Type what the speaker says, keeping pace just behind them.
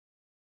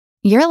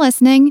You're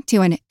listening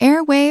to an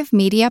Airwave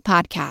Media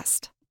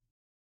Podcast.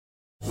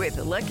 With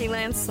the Lucky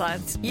Land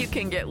Slots, you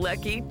can get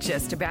lucky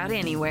just about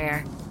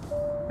anywhere.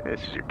 This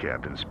is your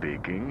captain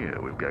speaking.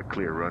 We've got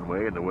clear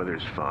runway and the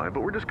weather's fine, but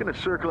we're just going to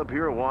circle up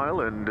here a while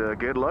and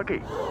get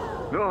lucky.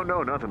 No,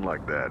 nothing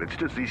like that. It's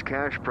just these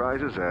cash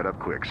prizes add up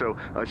quick. So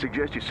I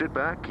suggest you sit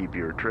back, keep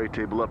your tray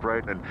table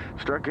upright, and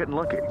start getting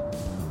lucky.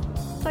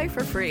 Play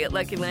for free at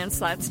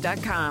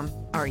LuckyLandSlots.com.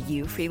 Are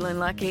you feeling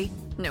lucky?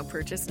 No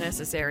purchase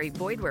necessary.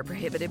 Void where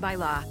prohibited by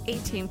law.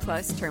 18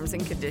 plus terms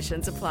and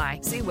conditions apply.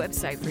 See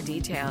website for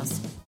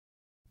details.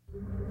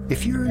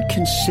 If you're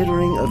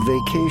considering a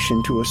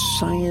vacation to a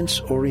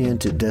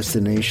science-oriented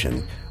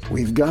destination,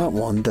 we've got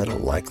one that'll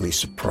likely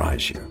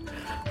surprise you.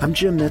 I'm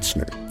Jim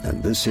Metzner,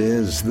 and this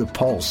is The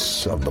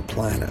Pulse of the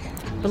Planet.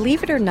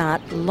 Believe it or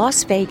not,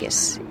 Las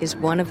Vegas is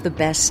one of the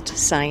best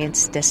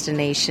science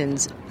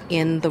destinations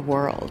in the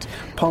world.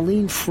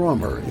 Pauline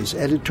Frommer is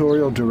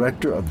editorial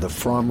director of the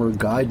Frommer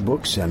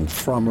Guidebooks and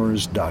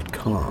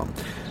Frommers.com.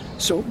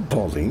 So,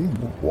 Pauline,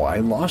 why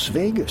Las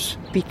Vegas?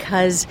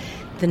 Because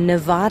the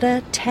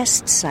Nevada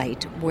test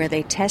site where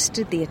they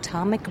tested the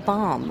atomic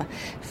bomb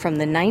from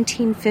the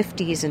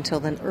 1950s until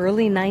the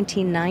early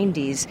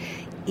 1990s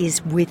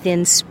is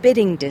within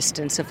spitting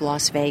distance of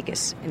Las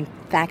Vegas. In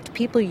fact,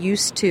 people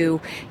used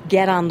to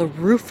get on the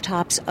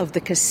rooftops of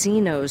the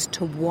casinos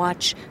to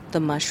watch the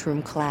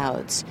mushroom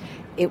clouds.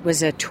 It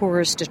was a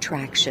tourist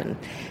attraction.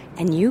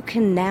 And you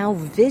can now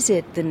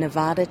visit the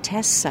Nevada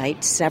test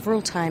site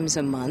several times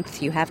a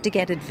month. You have to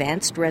get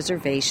advanced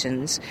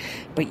reservations,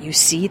 but you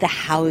see the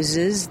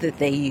houses that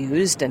they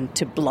used and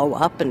to blow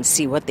up and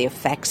see what the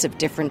effects of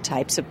different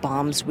types of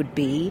bombs would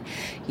be.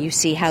 You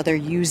see how they're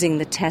using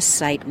the test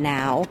site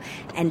now.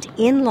 And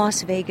in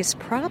Las Vegas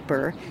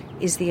proper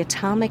is the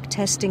Atomic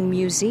Testing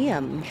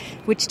Museum,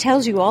 which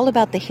tells you all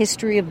about the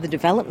history of the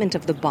development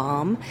of the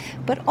bomb,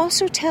 but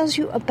also tells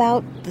you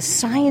about the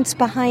science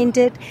behind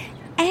it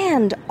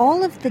and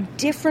all of the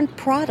different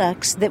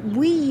products that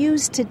we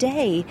use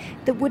today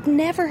that would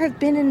never have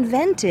been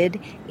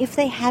invented if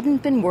they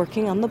hadn't been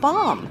working on the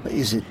bomb.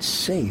 Is it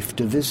safe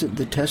to visit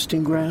the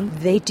testing ground?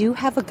 They do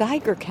have a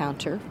Geiger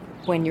counter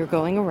when you're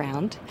going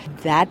around.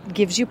 That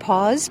gives you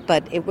pause,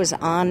 but it was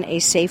on a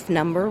safe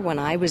number when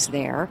I was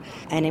there,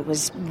 and it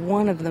was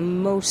one of the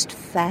most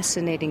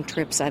fascinating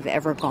trips I've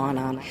ever gone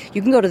on.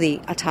 You can go to the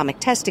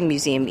Atomic Testing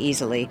Museum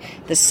easily.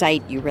 The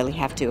site, you really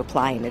have to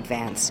apply in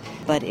advance,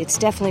 but it's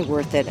definitely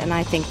worth it, and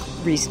I think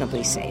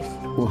reasonably safe.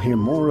 We'll hear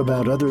more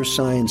about other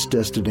science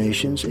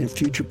destinations in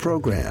future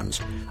programs.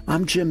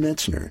 I'm Jim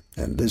Metzner,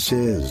 and this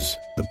is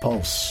The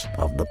Pulse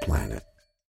of the Planet.